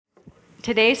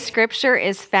Today's scripture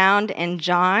is found in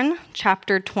John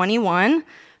chapter 21,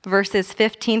 verses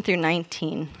 15 through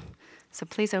 19. So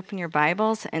please open your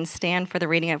Bibles and stand for the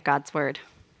reading of God's word.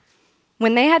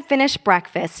 When they had finished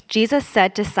breakfast, Jesus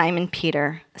said to Simon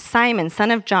Peter, "Simon,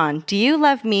 son of John, do you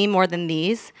love me more than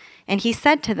these?" And he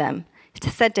said to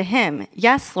him,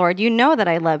 "Yes, Lord, you know that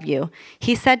I love you."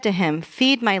 He said to him,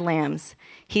 "Feed my lambs."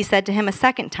 He said to him a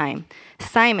second time,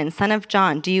 "Simon, son of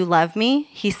John, do you love me?"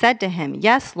 He said to him,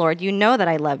 "Yes, Lord, you know that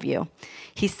I love you."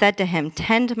 He said to him,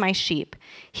 "Tend my sheep."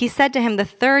 He said to him the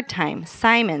third time,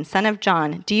 "Simon, son of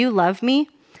John, do you love me?"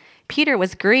 Peter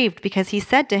was grieved because he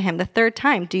said to him the third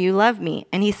time, "Do you love me?"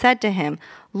 And he said to him,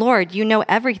 "Lord, you know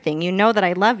everything. You know that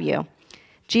I love you."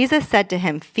 Jesus said to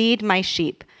him, "Feed my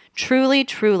sheep. Truly,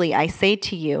 truly, I say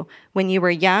to you, when you were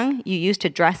young, you used to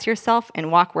dress yourself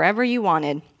and walk wherever you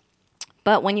wanted.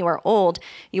 But when you are old,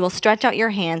 you will stretch out your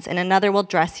hands, and another will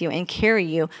dress you and carry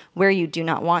you where you do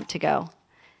not want to go."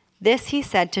 This he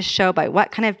said to show by what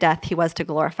kind of death he was to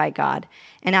glorify God.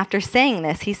 And after saying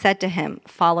this, he said to him,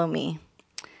 "Follow me."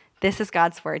 This is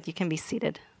God's word. You can be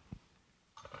seated.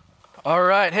 All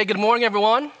right. Hey, good morning,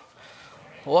 everyone.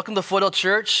 Welcome to Foothill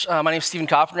Church. My name is Stephen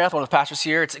Coppernath, one of the pastors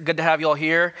here. It's good to have you all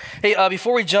here. Hey,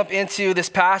 before we jump into this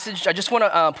passage, I just want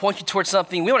to point you towards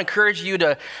something. We want to encourage you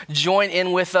to join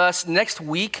in with us next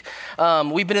week.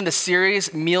 We've been in the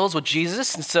series, Meals with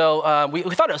Jesus, and so we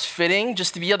thought it was fitting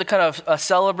just to be able to kind of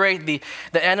celebrate the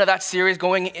end of that series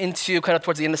going into kind of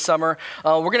towards the end of summer.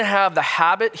 We're going to have the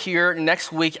Habit here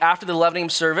next week after the 11 a.m.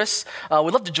 service.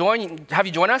 We'd love to have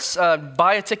you join us.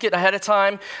 Buy a ticket ahead of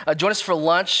time. Join us for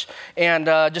lunch,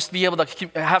 and just be able to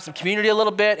have some community a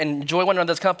little bit and enjoy one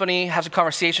another's company, have some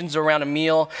conversations around a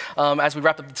meal as we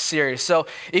wrap up the series. So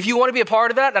if you want to be a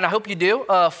part of that, and I hope you do,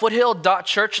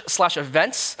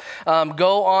 foothill.church/events.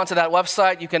 Go on to that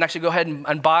website. You can actually go ahead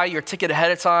and buy your ticket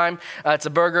ahead of time. It's a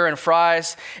burger and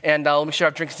fries, and we'll make sure I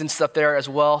have drinks and stuff there as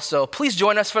well. So please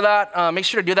join us for that. Make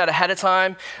sure to do that ahead of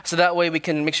time so that way we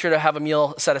can make sure to have a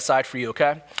meal set aside for you,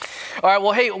 okay? All right,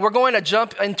 well, hey, we're going to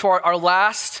jump into our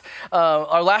last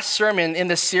sermon in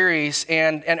this series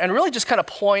and really just kind of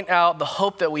point out the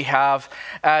hope that we have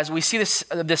as we see this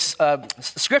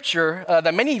scripture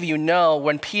that many of you know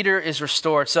when Peter is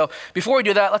restored. So before we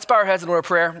do that, let's bow our heads in a word of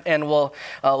prayer and we'll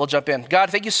jump in.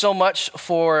 God, thank you so much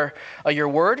for your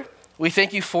word. We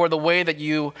thank you for the way that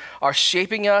you are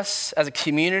shaping us as a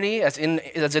community, as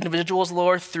individuals,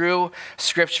 Lord, through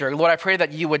Scripture. Lord, I pray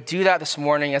that you would do that this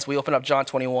morning as we open up John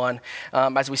 21,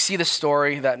 as we see this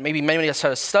story that maybe many of us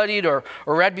have studied or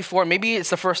read before. Maybe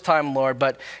it's the first time, Lord,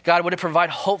 but God, would it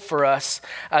provide hope for us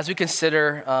as we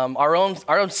consider our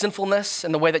own sinfulness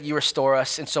and the way that you restore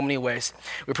us in so many ways.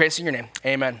 We pray this in your name.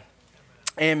 Amen.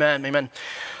 Amen. Amen.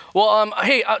 Well,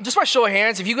 hey, just by show of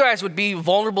hands, if you guys would be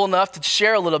vulnerable enough to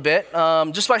share a little bit,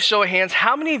 just by show of hands,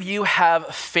 how many of you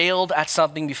have failed at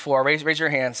something before? Raise your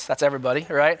hands. That's everybody,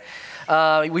 right?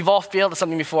 We've all failed at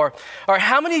something before. All right,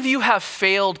 how many of you have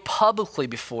failed publicly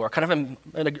before, kind of in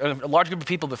a large group of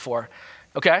people before?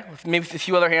 Okay, maybe a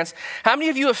few other hands. How many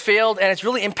of you have failed and it's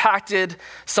really impacted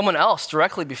someone else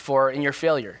directly before in your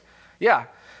failure? Yeah.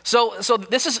 So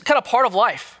this is kind of part of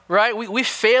life, right? We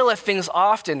fail at things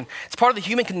often. It's part of the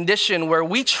human condition where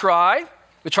we try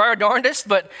our darndest,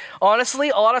 but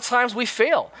honestly, a lot of times we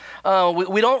fail.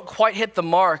 We don't quite hit the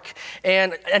mark.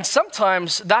 And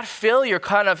sometimes that failure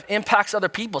kind of impacts other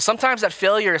people. Sometimes that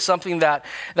failure is something that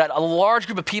a large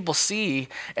group of people see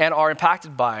and are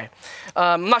impacted by.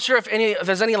 I'm not sure if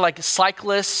there's any like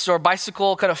cyclists or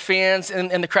bicycle kind of fans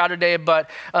in the crowd today, but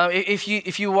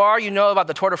if you are, you know about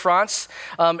the Tour de France.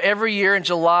 Every year in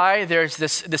July, there's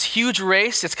this huge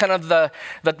race. It's kind of the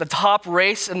top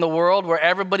race in the world where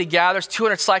everybody gathers.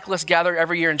 200 cyclists gather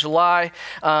every year in July.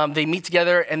 They meet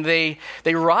together and they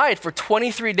ride for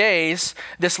 23 days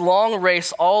this long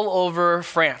race all over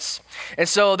France. And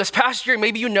so this past year,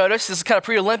 maybe you noticed, this is kind of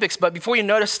pre-Olympics, but before you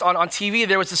noticed on TV,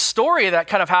 there was this story that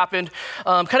kind of happened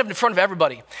kind of in front of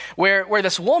everybody, where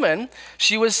this woman,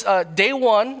 she was day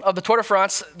one of the Tour de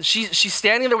France, she's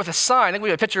standing there with a sign. I think we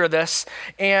have a picture of this,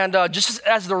 and just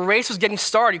as the race was getting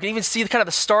started, you can even see kind of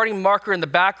the starting marker in the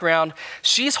background.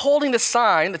 She's holding the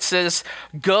sign that says,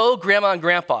 "Go Grandma and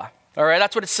Grandpa." All right,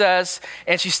 that's what it says,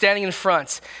 and she's standing in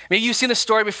front. Maybe you've seen this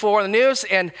story before in the news,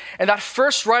 and that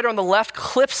first rider on the left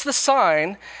clips the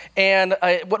sign, and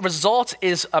what results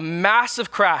is a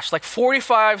massive crash. Like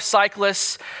 45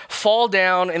 cyclists fall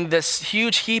down in this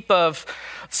huge heap of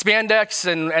spandex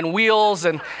and wheels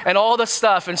and all this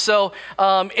stuff. And so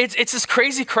it's this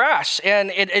crazy crash.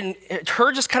 And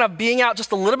her just kind of being out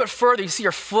just a little bit further, you see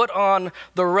her foot on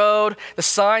the road, the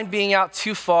sign being out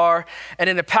too far, and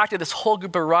it impacted this whole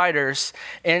group of riders.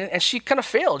 And she kind of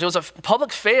failed. It was a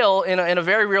public fail in a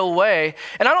very real way.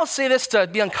 And I don't say this to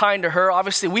be unkind to her.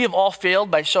 Obviously, we have all failed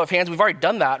by show of hands. We've already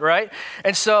done that, right?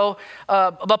 And so,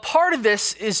 but part of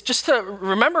this is just to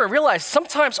remember and realize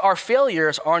sometimes our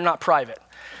failures are not private.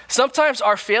 Sometimes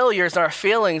our failures and our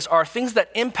failings are things that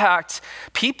impact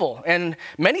people, and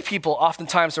many people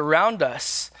oftentimes around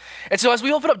us. And so as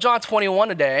we open up John 21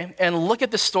 today and look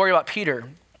at this story about Peter,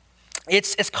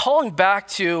 it's calling back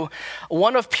to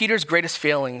one of Peter's greatest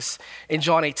failings in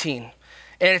John 18. And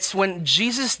it's when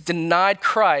Jesus denied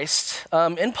Christ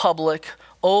in public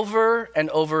over and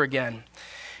over again.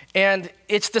 And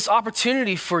it's this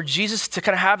opportunity for Jesus to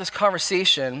kind of have this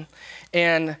conversation,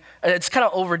 and it's kind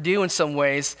of overdue in some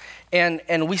ways,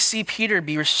 and we see Peter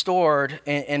be restored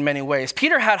in many ways.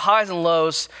 Peter had highs and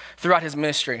lows throughout his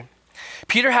ministry.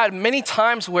 Peter had many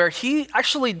times where he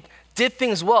actually did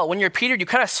things well. When you're Peter, you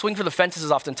kind of swing for the fences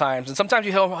oftentimes, and sometimes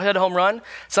you hit a home run,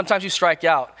 sometimes you strike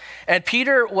out. And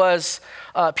Peter was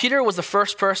the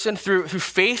first person through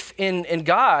faith in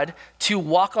God to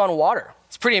walk on water.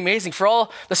 It's pretty amazing. For all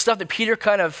the stuff that Peter we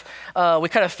kind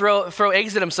of throw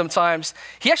eggs at him sometimes,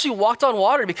 he actually walked on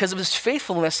water because of his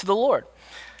faithfulness to the Lord.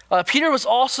 Peter was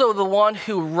also the one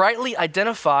who rightly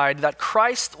identified that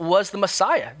Christ was the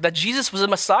Messiah, that Jesus was the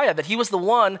Messiah, that he was the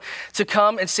one to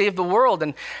come and save the world.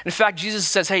 And in fact, Jesus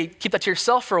says, hey, keep that to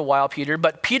yourself for a while, Peter.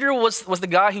 But Peter was the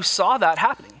guy who saw that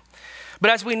happening.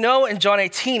 But as we know in John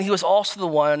 18, he was also the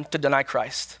one to deny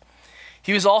Christ.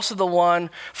 He was also the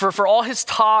one, for all his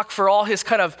talk, for all his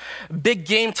kind of big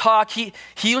game talk, he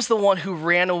was the one who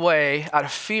ran away out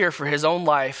of fear for his own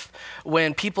life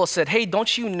when people said, hey,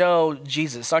 don't you know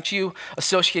Jesus? Aren't you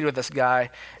associated with this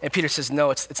guy? And Peter says, no,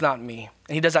 it's not me.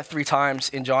 And he does that 3 times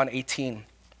in John 18.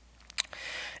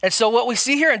 And so what we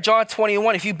see here in John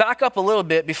 21, if you back up a little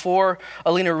bit before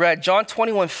Alina read, John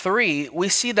 21:3, we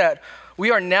see that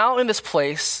we are now in this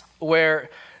place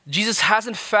where Jesus has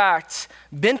in fact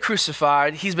been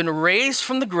crucified. He's been raised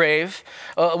from the grave.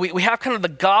 We have kind of the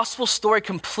gospel story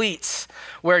complete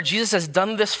where Jesus has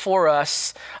done this for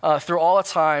us through all the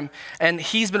time. And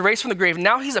he's been raised from the grave.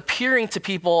 Now he's appearing to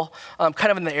people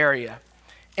kind of in the area.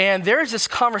 And there's this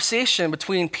conversation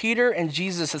between Peter and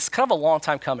Jesus that's kind of a long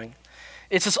time coming.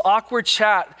 It's this awkward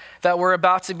chat that we're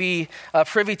about to be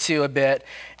privy to a bit.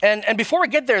 And before we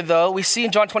get there though, we see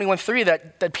in John 21:3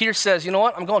 that Peter says, you know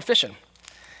what, I'm going fishing.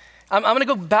 I'm going to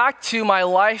go back to my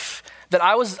life that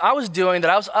I was doing, that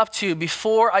I was up to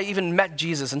before I even met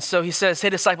Jesus. And so he says, hey,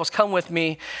 disciples, come with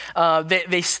me.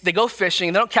 They go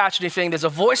fishing. They don't catch anything. There's a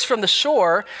voice from the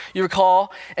shore, you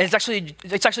recall, and it's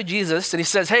actually Jesus. And he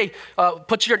says, hey,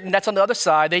 put your nets on the other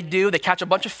side. They do. They catch a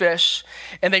bunch of fish.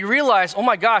 And they realize, oh,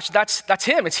 my gosh, that's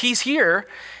him. He's here.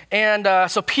 And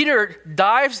so Peter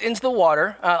dives into the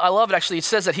water. I love it, actually. It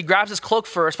says that he grabs his cloak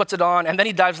first, puts it on, and then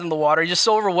he dives in the water. He's just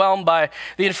so overwhelmed by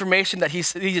the information that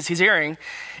he's hearing.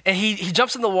 And he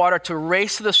jumps in the water to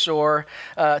race to the shore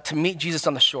to meet Jesus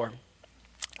on the shore.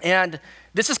 And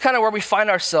this is kind of where we find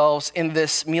ourselves in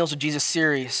this Meals with Jesus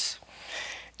series.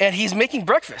 And he's making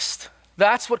breakfast.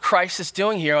 That's what Christ is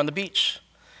doing here on the beach.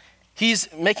 He's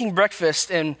making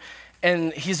breakfast and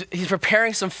he's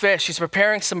preparing some fish. He's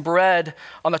preparing some bread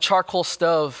on the charcoal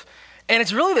stove. And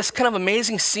it's really this kind of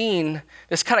amazing scene,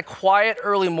 this kind of quiet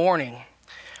early morning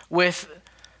with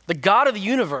the God of the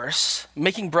universe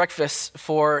making breakfast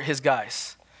for his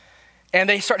guys. And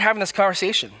they start having this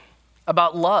conversation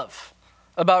about love,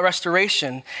 about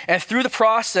restoration. And through the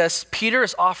process, Peter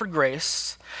is offered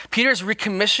grace. Peter is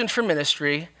recommissioned for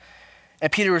ministry, and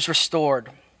Peter is restored.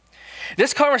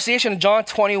 This conversation in John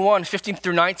 21, 15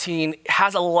 through 19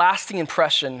 has a lasting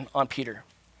impression on Peter.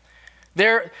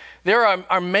 There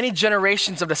are many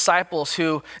generations of disciples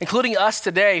who, including us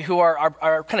today, who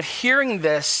are kind of hearing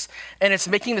this, and it's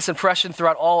making this impression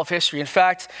throughout all of history. In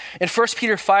fact, in 1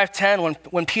 Peter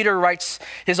 5:10, when Peter writes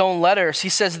his own letters, he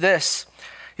says this.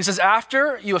 He says,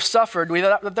 after you have suffered, do we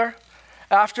have that there?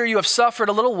 After you have suffered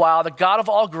a little while, the God of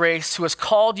all grace, who has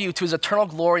called you to his eternal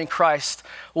glory in Christ,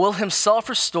 will himself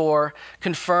restore,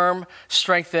 confirm,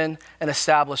 strengthen, and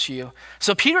establish you.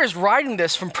 So Peter is writing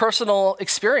this from personal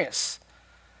experience.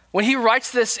 When he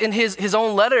writes this in his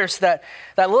own letters that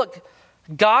look,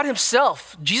 God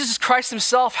himself, Jesus Christ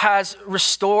himself has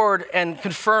restored and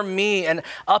confirmed me and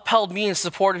upheld me and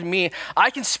supported me. I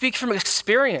can speak from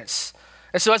experience.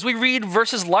 And so as we read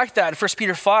verses like that in 1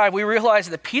 Peter 5, we realize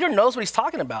that Peter knows what he's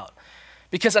talking about.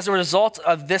 Because as a result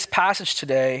of this passage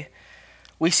today,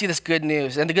 we see this good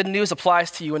news. And the good news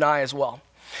applies to you and I as well.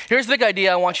 Here's the big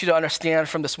idea I want you to understand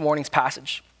from this morning's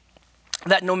passage.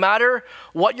 That no matter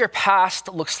what your past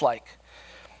looks like,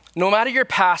 no matter your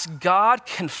past, God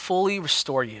can fully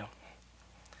restore you.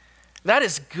 That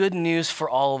is good news for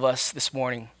all of us this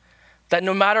morning. That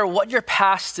no matter what your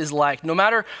past is like, no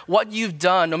matter what you've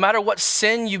done, no matter what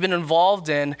sin you've been involved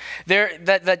in,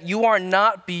 that you are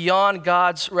not beyond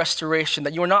God's restoration,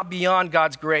 that you are not beyond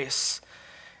God's grace.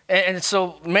 And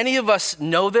so many of us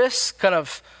know this kind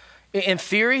of in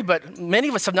theory, but many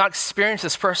of us have not experienced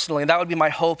this personally, and that would be my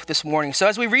hope this morning. So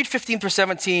as we read 15 through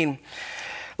 17,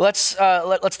 let's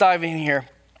dive in here.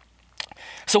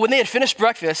 So when they had finished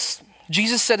breakfast,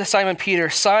 Jesus said to Simon Peter,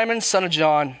 "Simon, son of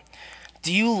John,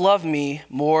 do you love me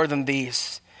more than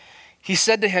these?" He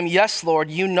said to him, "Yes,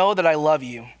 Lord, you know that I love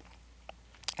you."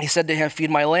 He said to him, "Feed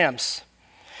my lambs."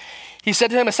 He said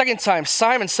to him a second time,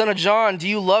 "Simon, son of John, do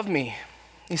you love me?"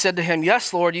 He said to him,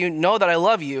 "Yes, Lord, you know that I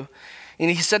love you." And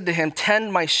he said to him,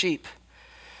 "Tend my sheep."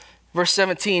 Verse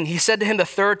 17, he said to him the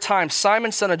third time,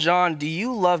 "Simon, son of John, do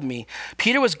you love me?"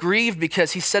 Peter was grieved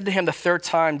because he said to him the third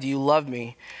time, "Do you love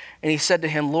me?" And he said to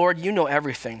him, "Lord, you know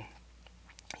everything.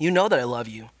 You know that I love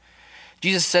you."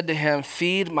 Jesus said to him,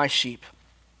 "Feed my sheep."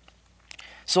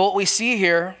 So what we see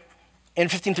here in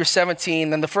 15 through 17,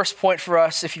 then the first point for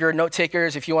us, if you're note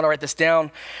takers, if you want to write this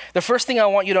down, the first thing I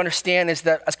want you to understand is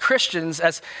that as Christians,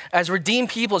 as redeemed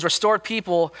people, as restored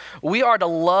people, we are to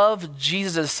love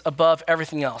Jesus above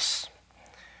everything else.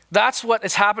 That's what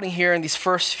is happening here in these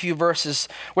first few verses.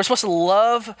 We're supposed to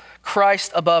love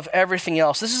Christ above everything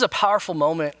else. This is a powerful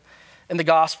moment in the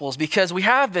Gospels because we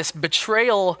have this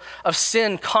betrayal of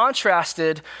sin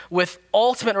contrasted with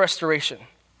ultimate restoration.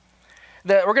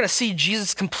 That we're going to see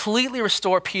Jesus completely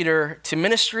restore Peter to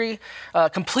ministry,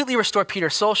 completely restore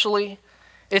Peter socially.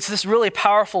 It's this really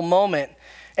powerful moment.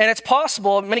 And it's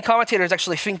possible, many commentators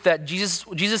actually think that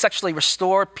Jesus actually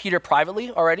restored Peter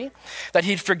privately already, that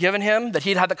he'd forgiven him, that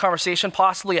he'd had the conversation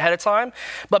possibly ahead of time.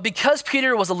 But because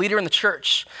Peter was a leader in the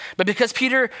church, but because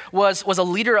Peter was a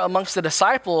leader amongst the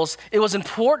disciples, it was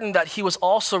important that he was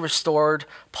also restored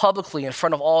publicly in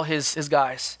front of all his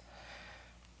guys.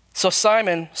 So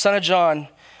Simon, son of John,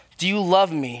 do you love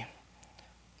me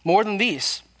more than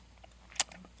these?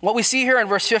 What we see here in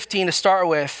verse 15 to start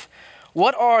with,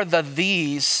 what are the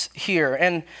these here?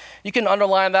 And you can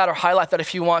underline that or highlight that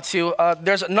if you want to.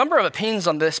 There's a number of opinions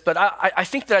on this, but I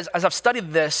think that as I've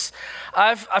studied this,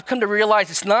 I've come to realize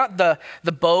it's not the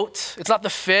boat, it's not the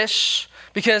fish,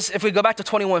 because if we go back to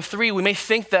 21:3, we may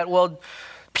think that, well,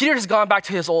 Peter has gone back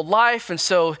to his old life, and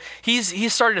so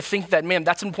he's started to think that, man,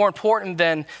 that's more important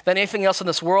than anything else in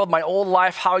this world, my old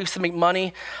life, how I used to make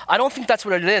money. I don't think that's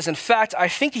what it is. In fact, I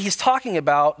think he's talking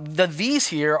about these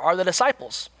here are the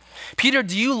disciples. Peter,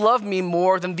 do you love me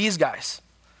more than these guys?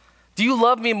 Do you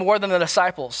love me more than the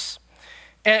disciples?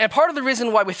 And part of the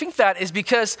reason why we think that is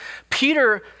because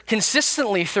Peter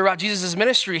consistently throughout Jesus'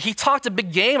 ministry, he talked a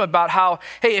big game about how,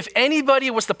 hey, if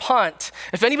anybody was to punt,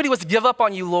 if anybody was to give up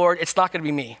on you, Lord, it's not going to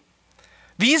be me.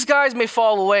 These guys may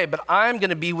fall away, but I'm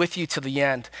going to be with you to the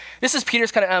end. This is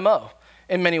Peter's kind of MO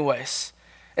in many ways.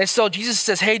 And so Jesus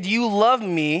says, hey, do you love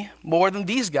me more than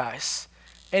these guys?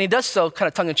 And he does so kind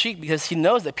of tongue-in-cheek because he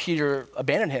knows that Peter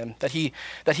abandoned him, that he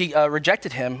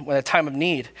rejected him in a time of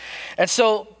need. And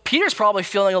so Peter's probably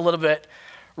feeling a little bit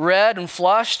red and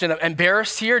flushed and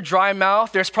embarrassed here, dry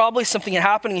mouth. There's probably something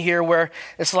happening here where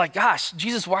it's like, gosh,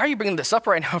 Jesus, why are you bringing this up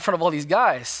right now in front of all these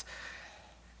guys?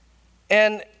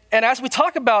 And as we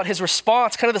talk about his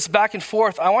response, kind of this back and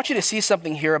forth, I want you to see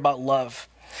something here about love.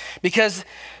 Because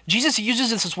Jesus uses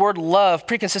this word love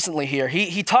pretty consistently here.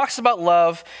 He talks about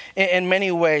love in many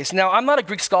ways. Now, I'm not a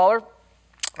Greek scholar.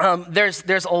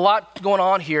 There's a lot going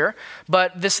on here,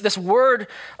 but this word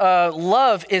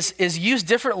love is used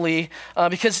differently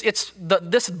because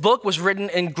this book was written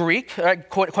in Greek,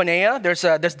 koinonia.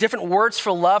 There's different words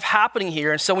for love happening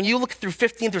here, and so when you look through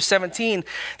 15 through 17,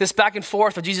 this back and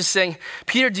forth of Jesus saying,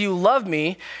 "Peter, do you love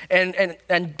me?"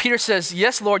 and Peter says,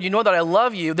 "Yes, Lord, you know that I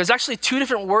love you." There's actually two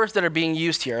different words that are being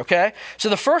used here. Okay, so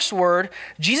the first word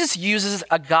Jesus uses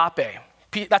agape.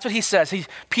 That's what he says.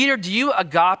 Peter, do you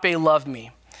agape love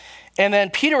me? And then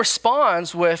Peter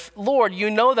responds with, Lord, you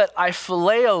know that I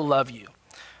phileo love you.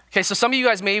 Okay, so some of you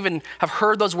guys may even have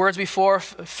heard those words before,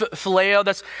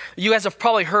 phileo. You guys have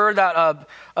probably heard that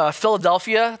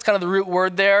Philadelphia, it's kind of the root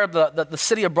word there, the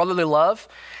city of brotherly love.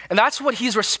 And that's what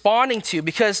he's responding to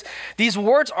because these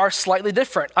words are slightly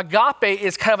different. Agape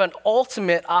is kind of an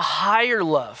ultimate, a higher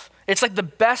love. It's like the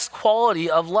best quality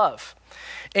of love.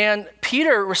 And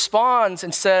Peter responds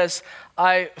and says,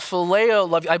 I phileo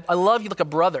love you. I love you like a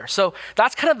brother. So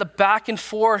that's kind of the back and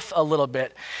forth a little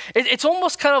bit. It's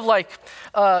almost kind of like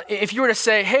if you were to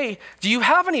say, hey, do you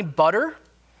have any butter?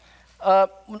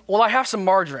 Well, I have some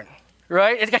margarine,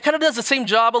 right? It kind of does the same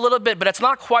job a little bit, but it's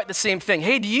not quite the same thing.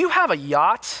 Hey, do you have a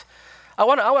yacht? I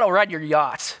want to ride your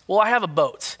yacht. Well, I have a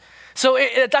boat. So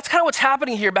that's kind of what's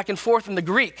happening here back and forth in the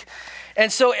Greek. And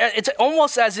so it's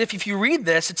almost as if you read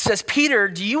this, it says, Peter,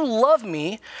 do you love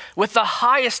me with the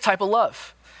highest type of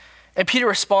love? And Peter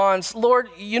responds, Lord,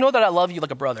 you know that I love you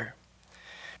like a brother.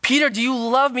 Peter, do you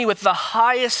love me with the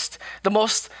highest, the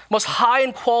most high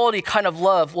in quality kind of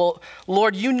love? Well,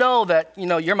 Lord, you know that,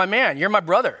 you're my man, you're my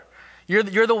brother.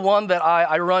 You're the one that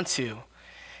I run to.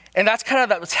 And that's kind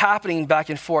of what's happening back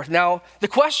and forth. Now, the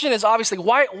question is obviously,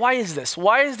 why is this?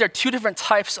 Why is there two different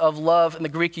types of love in the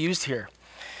Greek used here?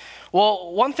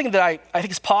 Well, one thing that I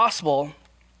think is possible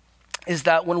is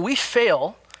that when we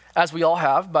fail, as we all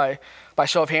have, by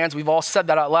show of hands, we've all said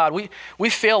that out loud, we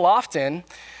fail often.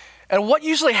 And what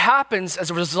usually happens as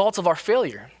a result of our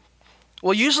failure?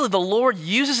 Well, usually the Lord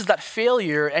uses that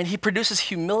failure and he produces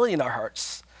humility in our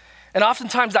hearts. And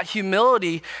oftentimes that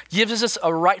humility gives us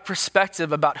a right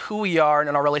perspective about who we are and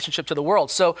in our relationship to the world.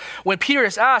 So when Peter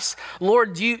is asked,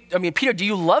 Peter, do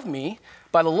you love me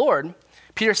by the Lord?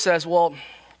 Peter says, well,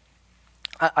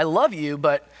 I love you,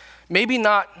 but maybe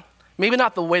not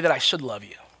the way that I should love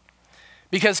you.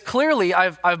 Because clearly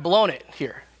I've blown it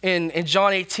here in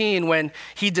John 18 when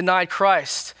he denied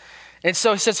Christ. And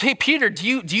so he says, hey, Peter, do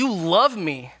you love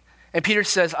me? And Peter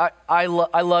says, I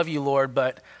love you, Lord,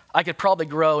 but I could probably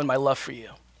grow in my love for you.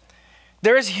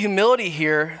 There is humility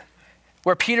here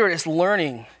where Peter is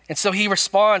learning. And so he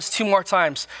responds 2 more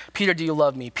times, Peter, do you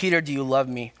love me? Peter, do you love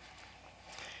me?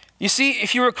 You see,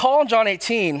 if you recall in John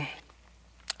 18,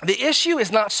 the issue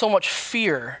is not so much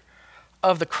fear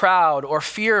of the crowd or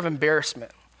fear of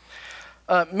embarrassment.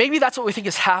 Maybe that's what we think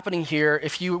is happening here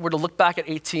if you were to look back at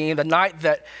 18, the night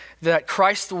that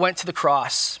Christ went to the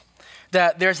cross,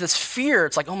 that there's this fear.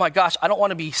 It's like, oh my gosh, I don't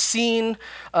want to be seen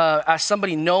as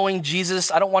somebody knowing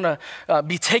Jesus. I don't want to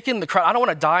be taken in the crowd. I don't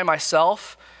want to die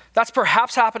myself. That's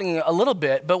perhaps happening a little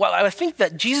bit, but what I think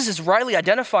that Jesus is rightly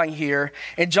identifying here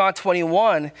in John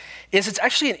 21 is it's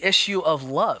actually an issue of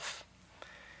love.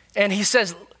 And he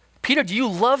says, Peter, do you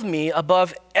love me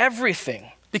above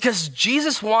everything? Because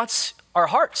Jesus wants our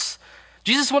hearts.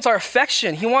 Jesus wants our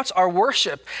affection. He wants our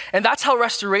worship. And that's how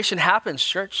restoration happens,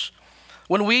 church.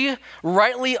 When we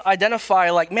rightly identify,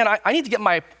 like, man, I need to get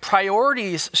my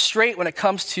priorities straight when it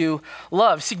comes to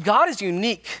love. See, God is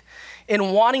unique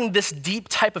in wanting this deep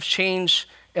type of change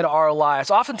in our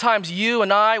lives. Oftentimes, you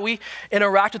and I, we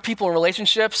interact with people in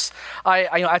relationships.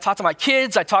 I talk to my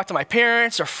kids, I talk to my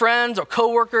parents or friends or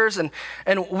coworkers, and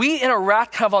we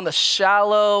interact kind of on the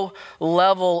shallow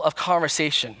level of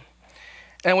conversation.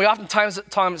 And we oftentimes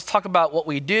talk about what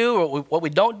we do or what we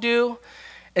don't do.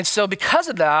 And so because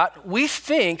of that, we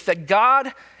think that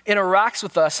God interacts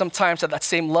with us sometimes at that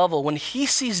same level when he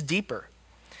sees deeper.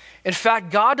 In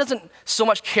fact, God doesn't so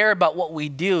much care about what we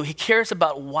do, he cares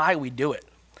about why we do it.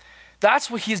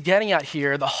 That's what he's getting at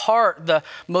here, the heart, the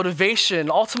motivation,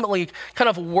 ultimately kind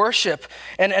of worship,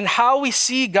 and how we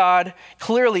see God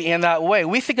clearly in that way.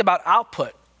 We think about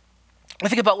output. We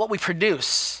think about what we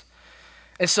produce.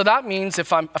 And so that means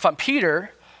if I'm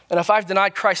Peter, and if I've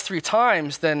denied Christ 3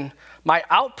 times, then my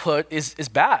output is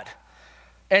bad.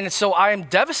 And so I am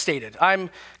devastated. I'm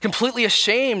completely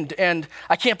ashamed, and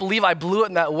I can't believe I blew it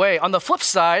in that way. On the flip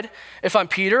side, if I'm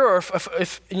Peter, or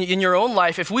if in your own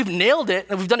life, if we've nailed it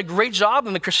and we've done a great job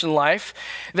in the Christian life,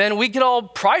 then we get all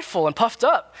prideful and puffed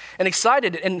up and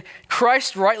excited. And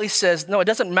Christ rightly says, no, it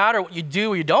doesn't matter what you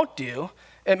do or you don't do.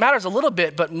 It matters a little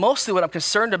bit, but mostly what I'm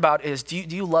concerned about is, do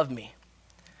you love me?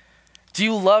 Do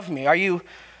you love me? Are you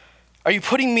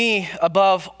putting me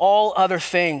above all other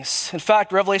things? In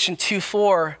fact, Revelation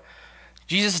 2:4,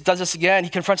 Jesus does this again. He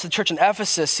confronts the church in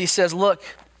Ephesus. He says, look,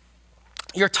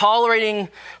 you're not tolerating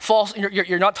false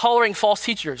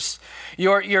teachers.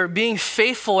 You're being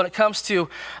faithful when it comes to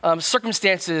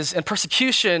circumstances and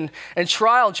persecution and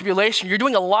trial and tribulation. You're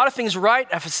doing a lot of things right,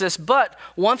 Ephesus, but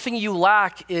one thing you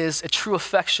lack is a true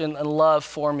affection and love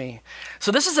for me.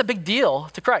 So this is a big deal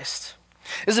to Christ.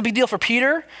 This is a big deal for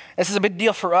Peter. This is a big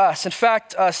deal for us. In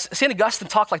fact, St. Augustine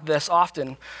talked like this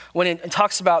often when it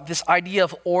talks about this idea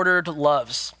of ordered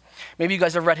loves. Maybe you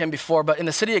guys have read him before, but in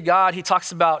The City of God, he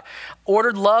talks about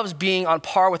ordered loves being on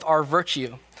par with our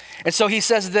virtue. And so he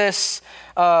says this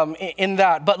in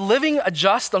that, but living a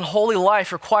just and holy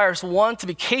life requires one to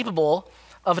be capable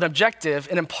of an objective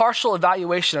and impartial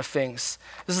evaluation of things.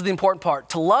 This is the important part.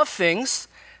 To love things,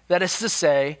 that is to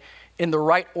say, in the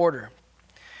right order.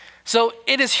 So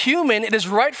it is human, it is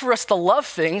right for us to love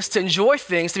things, to enjoy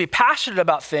things, to be passionate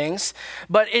about things,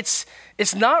 but it's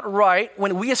not right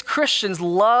when we as Christians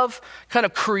love kind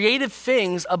of created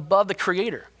things above the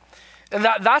Creator. And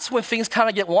that's when things kind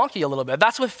of get wonky a little bit.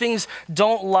 That's when things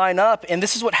don't line up, and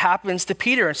this is what happens to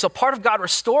Peter. And so part of God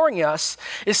restoring us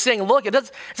is saying, look,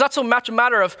 it's not so much a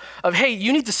matter of, hey,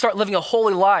 you need to start living a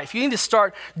holy life. You need to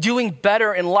start doing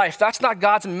better in life. That's not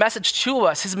God's message to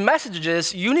us. His message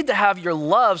is you need to have your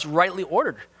loves rightly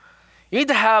ordered. You need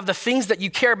to have the things that you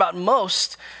care about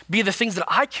most be the things that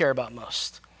I care about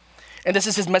most. And this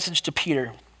is his message to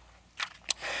Peter.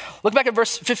 Look back at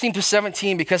verse 15 through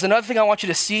 17, because another thing I want you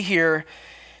to see here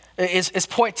is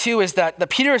point 2 is that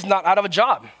Peter is not out of a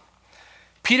job.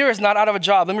 Peter is not out of a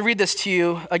job. Let me read this to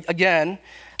you again.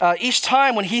 Each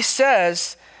time when he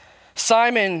says,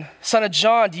 Simon, son of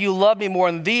John, do you love me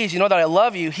more than these? You know that I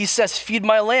love you. He says, feed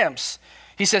my lambs.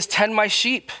 He says, tend my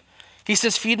sheep. He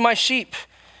says, feed my sheep.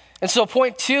 And so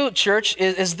point 2, church,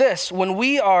 is this. When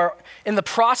we are in the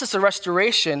process of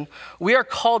restoration, we are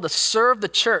called to serve the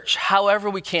church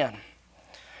however we can.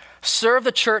 Serve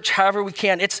the church however we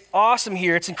can. It's awesome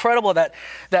here. It's incredible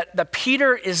that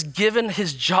Peter is given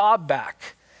his job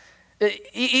back.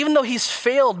 Even though he's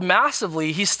failed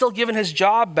massively, he's still given his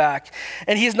job back.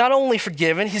 And he's not only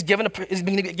forgiven, he's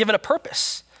been given a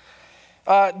purpose.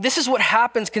 This is what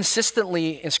happens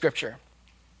consistently in Scripture.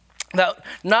 That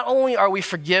not only are we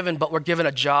forgiven, but we're given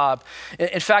a job.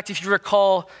 In fact, if you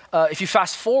recall, if you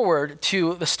fast forward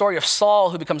to the story of Saul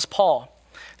who becomes Paul,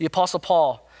 the Apostle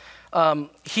Paul,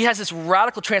 he has this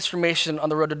radical transformation on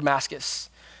the road to Damascus.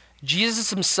 Jesus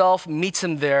himself meets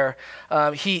him there.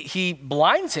 He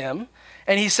blinds him,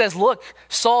 and he says, look,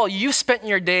 Saul, you've spent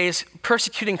your days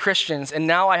persecuting Christians, and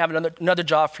now I have another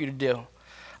job for you to do.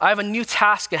 I have a new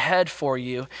task ahead for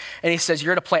you. And he says,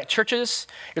 you're to plant churches,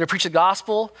 you're to preach the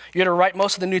gospel, you're to write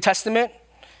most of the New Testament.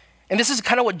 And this is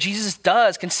kind of what Jesus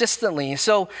does consistently.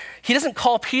 So he doesn't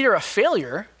call Peter a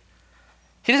failure.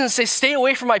 He doesn't say, stay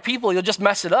away from my people, you'll just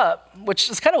mess it up, which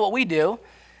is kind of what we do.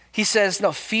 He says,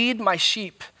 no, feed my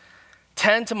sheep,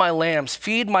 tend to my lambs,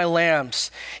 feed my lambs.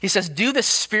 He says, do this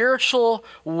spiritual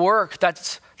work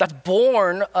that's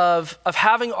born of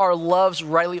having our loves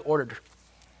rightly ordered.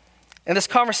 And this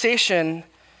conversation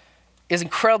is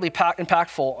incredibly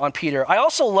impactful on Peter. I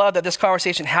also love that this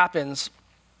conversation happens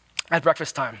at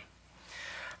breakfast time.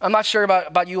 I'm not sure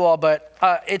about you all, but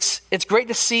it's great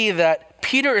to see that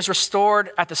Peter is restored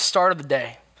at the start of the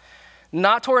day.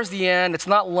 Not towards the end. It's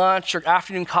not lunch or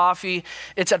afternoon coffee.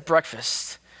 It's at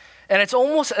breakfast. And it's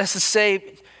almost as to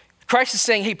say, Christ is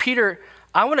saying, hey, Peter,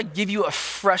 I want to give you a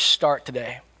fresh start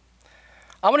today.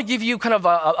 I want to give you kind of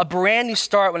a brand new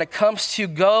start when it comes to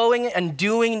going and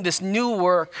doing this new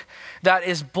work that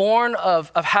is born of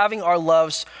having our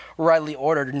loves rightly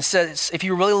ordered. And it says, if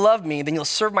you really love me, then you'll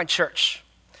serve my church.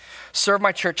 Serve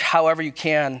my church however you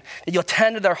can. That you'll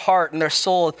tend to their heart and their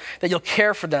soul, that you'll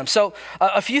care for them. So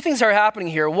a few things are happening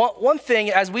here. One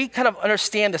thing, as we kind of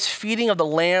understand this feeding of the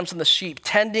lambs and the sheep,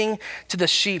 tending to the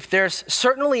sheep, there's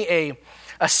certainly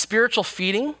a spiritual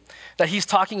feeding that he's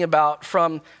talking about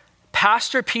from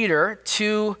Pastor Peter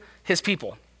to his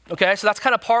people, okay? So that's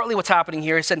kind of partly what's happening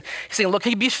here. He's saying, look,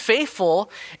 hey, be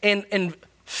faithful in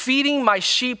feeding my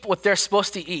sheep what they're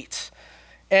supposed to eat.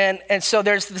 And so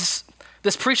there's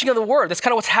this preaching of the word. That's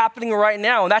kind of what's happening right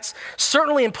now. And that's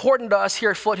certainly important to us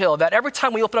here at Foothill, that every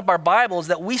time we open up our Bibles,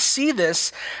 that we see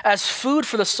this as food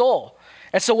for the soul.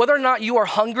 And so whether or not you are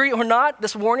hungry or not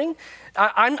this morning,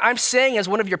 I'm saying as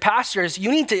one of your pastors, you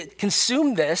need to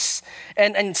consume this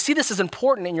and see this as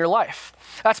important in your life.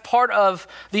 That's part of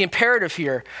the imperative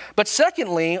here. But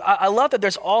secondly, I love that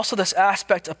there's also this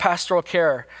aspect of pastoral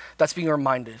care that's being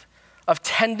reminded of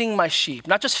tending my sheep,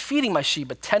 not just feeding my sheep,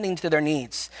 but tending to their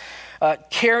needs,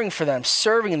 caring for them,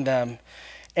 serving them.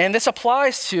 And this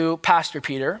applies to Pastor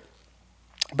Peter,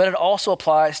 but it also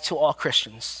applies to all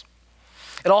Christians.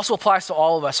 It also applies to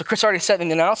all of us. So Chris already said in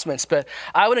the announcements, but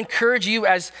I would encourage you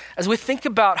as we think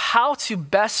about how to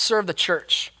best serve the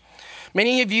church.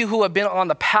 Many of you who have been on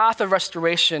the path of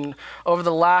restoration over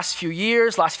the last few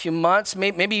years, last few months,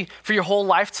 maybe for your whole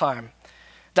lifetime,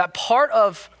 that part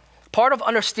of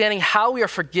understanding how we are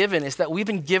forgiven is that we've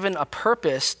been given a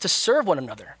purpose to serve one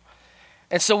another.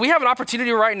 And so we have an opportunity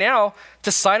right now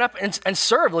to sign up and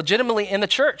serve legitimately in the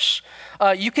church.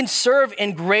 You can serve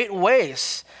in great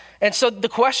ways. And so the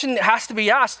question has to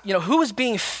be asked, who is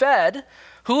being fed,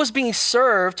 who is being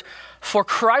served for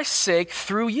Christ's sake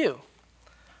through you?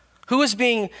 Who is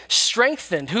being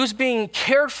strengthened? Who's being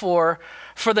cared for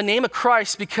the name of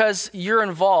Christ because you're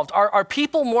involved? Are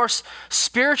people more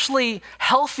spiritually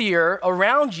healthier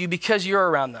around you because you're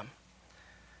around them?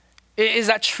 Is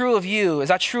that true of you? Is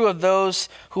that true of those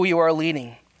who you are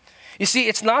leading? You see,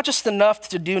 it's not just enough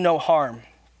to do no harm.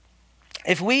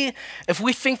 If we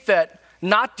think that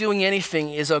not doing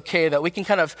anything is okay, that we can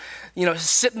kind of,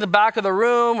 sit in the back of the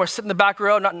room or sit in the back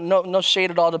row, no shade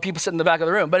at all to people sitting in the back of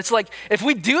the room, but it's like, if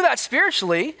we do that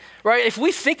spiritually, right, if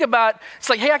we think about, it's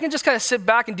like, hey, I can just kind of sit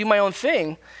back and do my own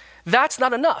thing, that's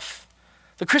not enough.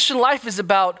 The Christian life is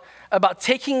about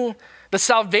taking the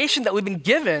salvation that we've been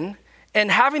given and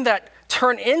having that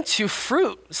turn into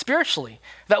fruit spiritually,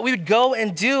 that we would go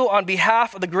and do on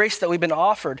behalf of the grace that we've been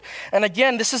offered. And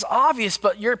again, this is obvious,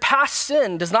 but your past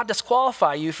sin does not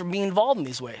disqualify you from being involved in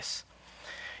these ways.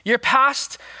 Your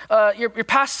past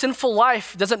sinful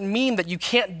life doesn't mean that you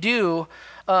can't do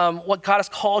what God has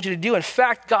called you to do. In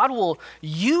fact, God will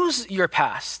use your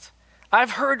past.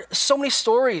 I've heard so many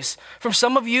stories from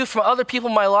some of you, from other people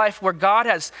in my life, where God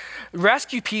has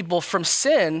rescued people from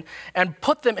sin and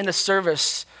put them into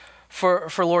service for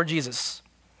Lord Jesus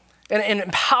in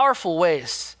powerful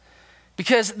ways.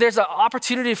 Because there's an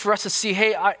opportunity for us to see,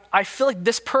 hey, I feel like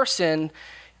this person,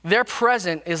 their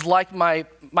present is like my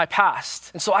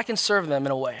past. And so I can serve them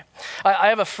in a way. I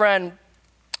have a friend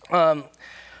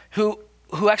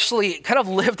who actually kind of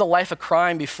lived a life of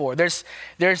crime before. There's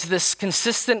this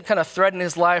consistent kind of thread in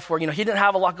his life where, he didn't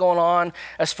have a lot going on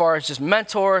as far as just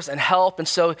mentors and help. And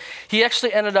so he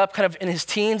actually ended up kind of in his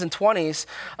teens and 20s,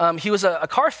 he was a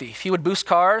car thief. He would boost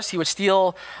cars. He would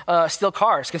steal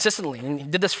cars consistently. And he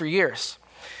did this for years.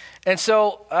 And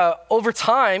so over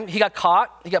time, he got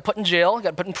caught. He got put in jail. He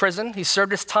got put in prison. He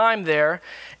served his time there.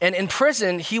 And in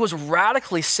prison, he was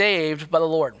radically saved by the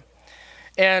Lord.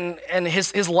 And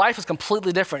his life is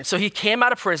completely different. So he came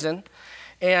out of prison,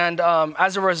 and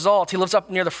as a result, he lives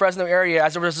up near the Fresno area.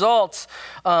 As a result,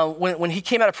 when he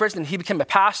came out of prison, he became a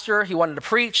pastor. He wanted to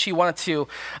preach. He wanted to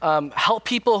help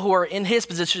people who are in his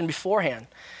position beforehand.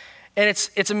 And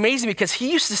it's amazing because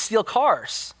he used to steal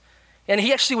cars, and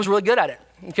he actually was really good at it.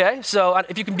 Okay, so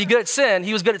if you can be good at sin,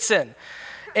 he was good at sin.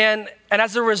 And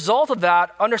as a result of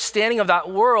that, understanding of that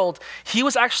world, he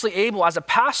was actually able, as a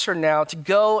pastor now, to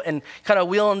go and kind of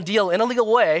wheel and deal in a legal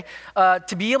way,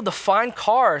 to be able to find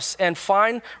cars and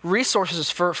find resources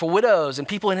for widows and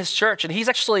people in his church. And he's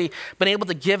actually been able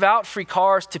to give out free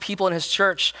cars to people in his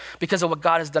church because of what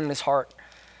God has done in his heart.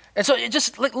 And so it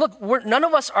just, look, none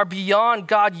of us are beyond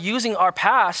God using our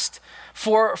past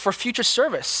for future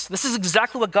service. This is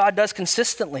exactly what God does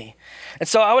consistently. And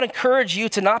so I would encourage you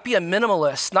to not be a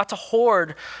minimalist, not to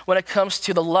hoard when it comes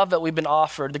to the love that we've been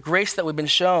offered, the grace that we've been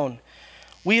shown.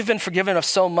 We've been forgiven of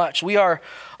so much. We are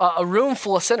a room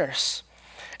full of sinners.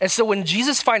 And so when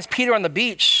Jesus finds Peter on the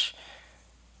beach,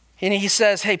 and he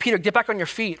says, hey, Peter, get back on your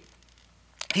feet,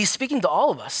 he's speaking to all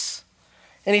of us.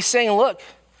 And he's saying, look,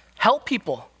 help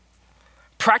people.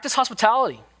 Practice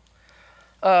hospitality,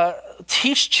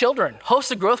 teach children,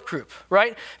 host a growth group,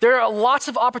 right? There are lots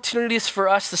of opportunities for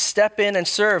us to step in and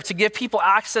serve, to give people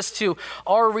access to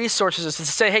our resources, to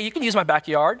say, hey, you can use my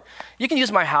backyard, you can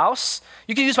use my house,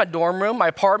 you can use my dorm room, my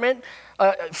apartment,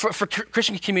 for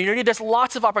Christian community. There's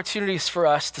lots of opportunities for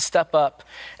us to step up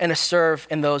and to serve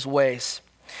in those ways.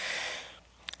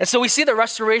 And so we see that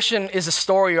restoration is a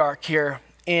story arc here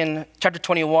in chapter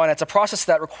 21. It's a process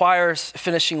that requires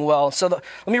finishing well. So let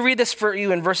me read this for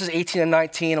you in verses 18 and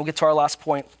 19. We'll get to our last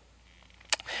point.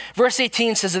 Verse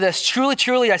 18 says this, truly,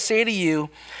 truly, I say to you,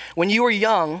 when you were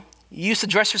young, you used to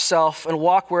dress yourself and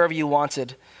walk wherever you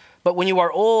wanted. But when you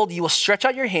are old, you will stretch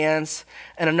out your hands,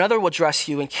 and another will dress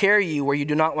you and carry you where you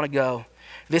do not want to go.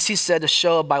 This he said to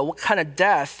show by what kind of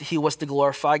death he was to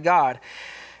glorify God.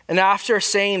 And after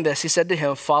saying this, he said to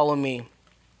him, follow me.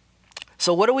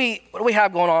 So what do we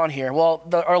have going on here? Well,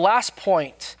 our last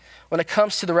point when it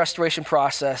comes to the restoration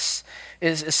process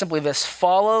is simply this: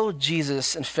 follow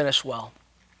Jesus and finish well.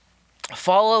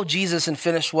 Follow Jesus and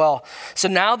finish well. So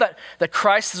now that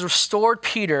Christ has restored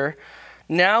Peter,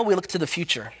 now we look to the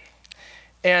future.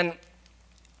 And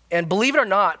believe it or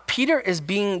not, Peter is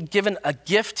being given a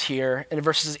gift here in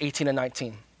verses 18 and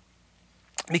 19.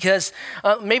 Because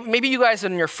maybe you guys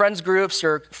in your friends groups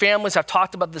or families have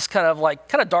talked about this kind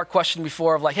of dark question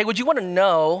before of like, hey, would you want to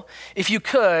know, if you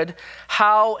could,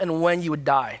 how and when you would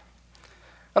die?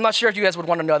 I'm not sure if you guys would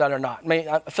want to know that or not.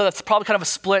 I feel that's probably kind of a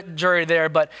split jury there,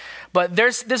 but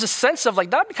there's a sense of like,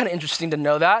 that'd be kind of interesting to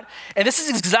know that. And this is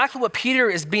exactly what Peter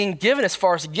is being given as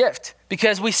far as a gift.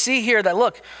 Because we see here that,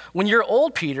 look, when you're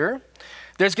old, Peter,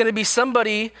 there's going to be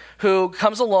somebody who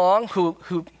comes along, who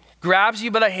grabs you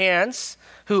by the hands,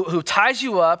 who ties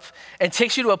you up and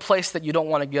takes you to a place that you don't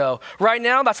want to go. Right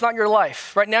now, that's not your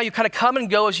life. Right now, you kind of come and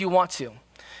go as you want to.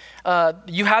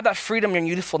 you have that freedom in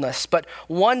your youthfulness, but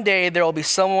one day there will be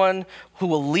someone who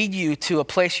will lead you to a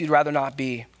place you'd rather not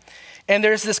be. And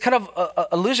there's this kind of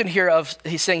allusion here of,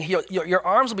 he's saying your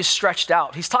arms will be stretched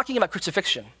out. He's talking about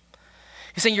crucifixion.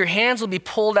 He's saying your hands will be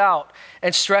pulled out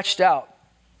and stretched out.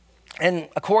 And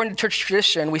according to church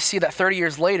tradition, we see that 30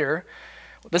 years later,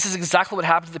 this is exactly what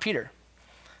happened to Peter.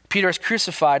 Peter is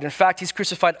crucified. In fact, he's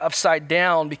crucified upside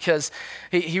down because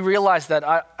he realized that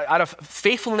out of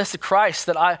faithfulness to Christ,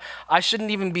 that I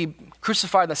shouldn't even be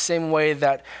crucified in the same way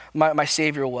that my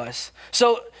Savior was.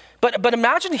 So, but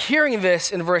imagine hearing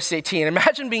this in verse 18.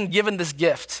 Imagine being given this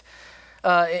gift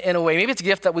in a way. Maybe it's a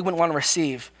gift that we wouldn't want to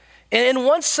receive. In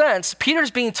one sense,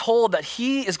 Peter's being told that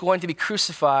he is going to be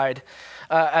crucified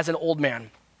as an old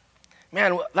man.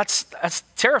 Man, that's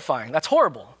terrifying. That's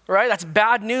horrible, right? That's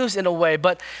bad news in a way.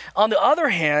 But on the other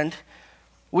hand,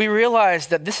 we realize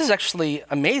that this is actually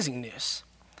amazing news.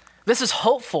 This is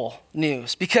hopeful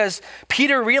news because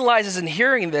Peter realizes in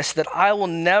hearing this that I will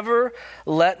never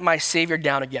let my Savior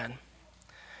down again.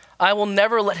 I will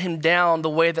never let him down the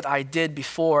way that I did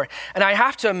before. And I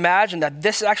have to imagine that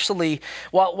this actually,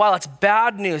 while it's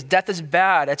bad news, death is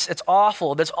bad, it's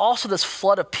awful, there's also this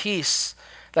flood of peace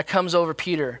that comes over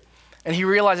Peter. And he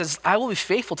realizes, I will be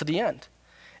faithful to the end.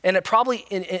 And it probably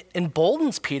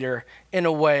emboldens Peter in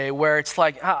a way where it's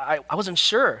like, I wasn't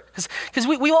sure. Because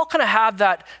we all kind of have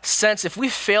that sense, if we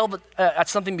failed at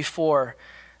something before,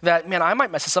 that, man, I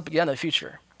might mess this up again in the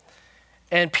future.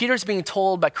 And Peter's being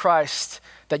told by Christ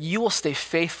that you will stay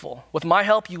faithful. With my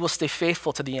help, you will stay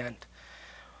faithful to the end.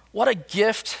 What a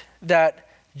gift that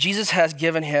Jesus has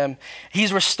given him.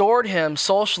 He's restored him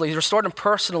socially. He's restored him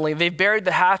personally. They've buried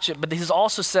the hatchet, but he's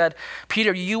also said,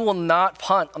 Peter, you will not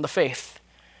punt on the faith.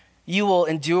 You will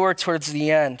endure towards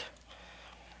the end.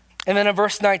 And then in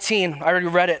verse 19, I already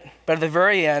read it, but at the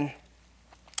very end,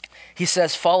 he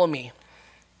says, follow me.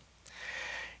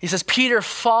 He says, Peter,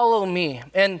 follow me.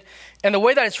 And the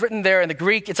way that it's written there in the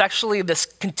Greek, it's actually this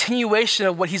continuation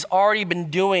of what he's already been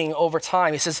doing over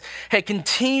time. He says, hey,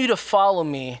 continue to follow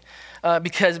me.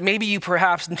 Because maybe you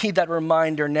perhaps need that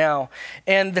reminder now.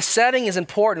 And the setting is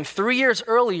important. 3 years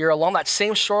earlier, along that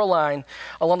same shoreline,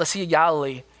 along the Sea of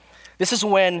Galilee, this is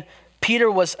when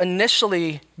Peter was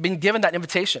initially been given that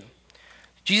invitation.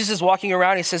 Jesus is walking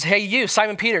around, he says, hey, you,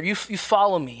 Simon Peter, you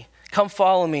follow me. Come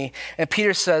follow me. And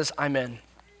Peter says, I'm in.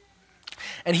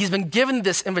 And he's been given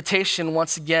this invitation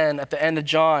once again at the end of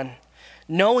John,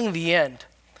 knowing the end,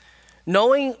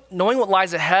 knowing what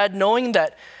lies ahead, knowing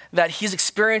that he's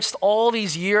experienced all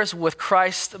these years with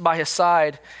Christ by his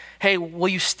side. Hey, will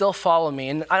you still follow me?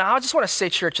 And I just want to say,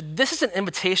 church, this is an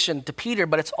invitation to Peter,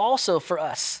 but it's also for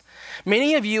us.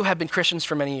 Many of you have been Christians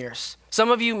for many years.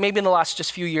 Some of you maybe in the last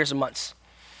just few years and months.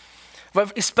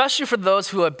 But especially for those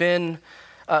who have been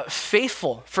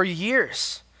faithful for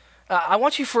years. I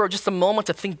want you for just a moment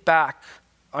to think back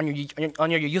on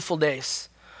your youthful days.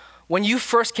 When you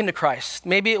first came to Christ,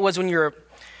 maybe it was when you were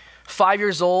 5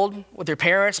 years old with your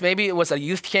parents, maybe it was a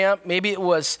youth camp, maybe it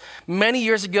was many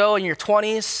years ago in your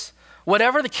 20s.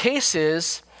 Whatever the case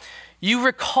is, you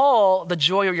recall the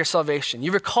joy of your salvation.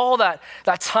 You recall that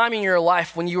time in your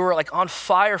life when you were like on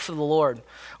fire for the Lord,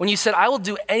 when you said, I will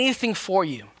do anything for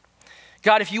you.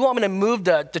 God, if you want me to move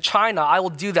to China, I will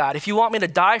do that. If you want me to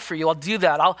die for you, I'll do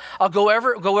that. I'll go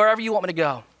wherever you want me to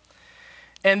go.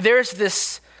 And there's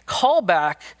this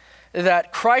callback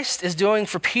that Christ is doing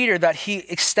for Peter that he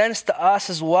extends to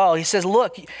us as well. He says,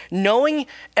 look, knowing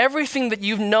everything that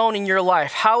you've known in your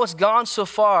life, how it's gone so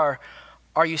far,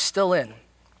 are you still in?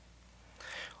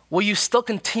 Will you still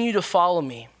continue to follow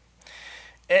me?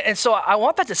 And so I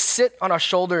want that to sit on our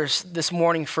shoulders this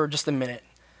morning for just a minute.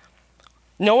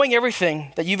 Knowing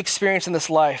everything that you've experienced in this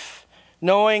life,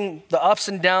 knowing the ups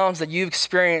and downs that you've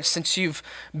experienced since you've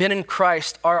been in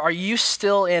Christ, are you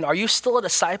still in? Are you still a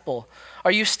disciple?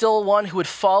 Are you still one who would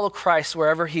follow Christ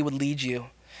wherever he would lead you?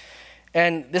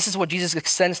 And this is what Jesus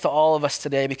extends to all of us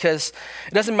today, because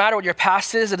it doesn't matter what your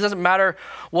past is. It doesn't matter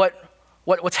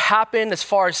what's happened as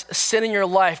far as sin in your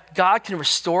life. God can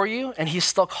restore you, and he's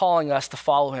still calling us to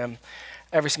follow him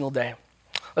every single day.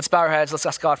 Let's bow our heads. Let's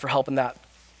ask God for help in that.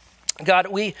 God,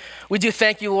 we do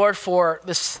thank you, Lord, for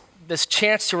this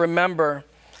chance to remember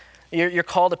your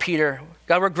call to Peter.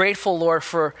 God, we're grateful, Lord,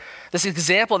 for this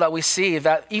example that we see,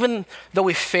 that even though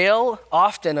we fail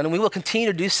often, and we will continue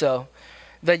to do so,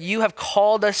 that you have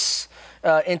called us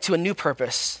into a new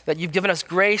purpose, that you've given us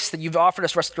grace, that you've offered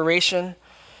us restoration.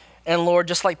 And Lord,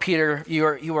 just like Peter,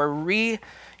 you are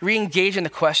re-engaging the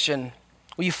question,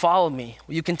 Will you follow me?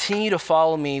 Will you continue to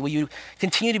follow me? Will you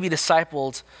continue to be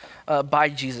discipled by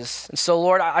Jesus? And so,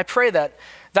 Lord, I pray that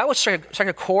would strike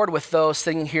a chord with those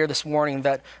sitting here this morning,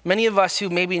 that many of us who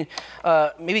maybe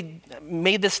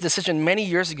made this decision many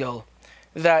years ago,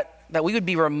 that we would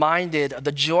be reminded of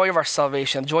the joy of our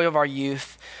salvation, the joy of our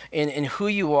youth, in who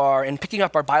you are, and picking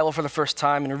up our Bible for the first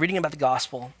time and reading about the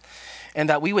gospel, and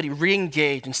that we would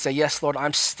re-engage and say, yes, Lord,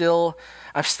 I'm still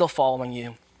following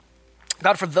you.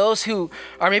 God, for those who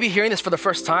are maybe hearing this for the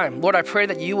first time, Lord, I pray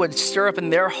that you would stir up in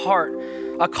their heart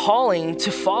a calling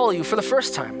to follow you for the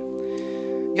first time.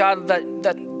 God,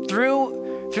 that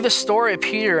through the story of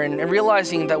Peter and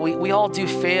realizing that we all do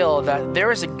fail, that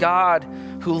there is a God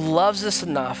who loves us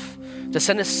enough to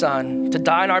send his son to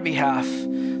die on our behalf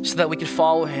so that we could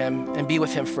follow him and be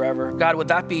with him forever. God, would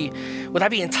that be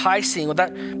enticing? Would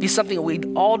that be something that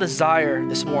we'd all desire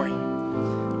this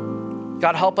morning?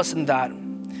 God, help us in that,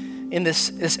 in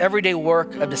this everyday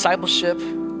work of discipleship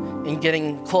and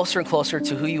getting closer and closer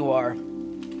to who you are.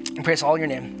 And praise all in your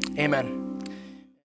name. Amen.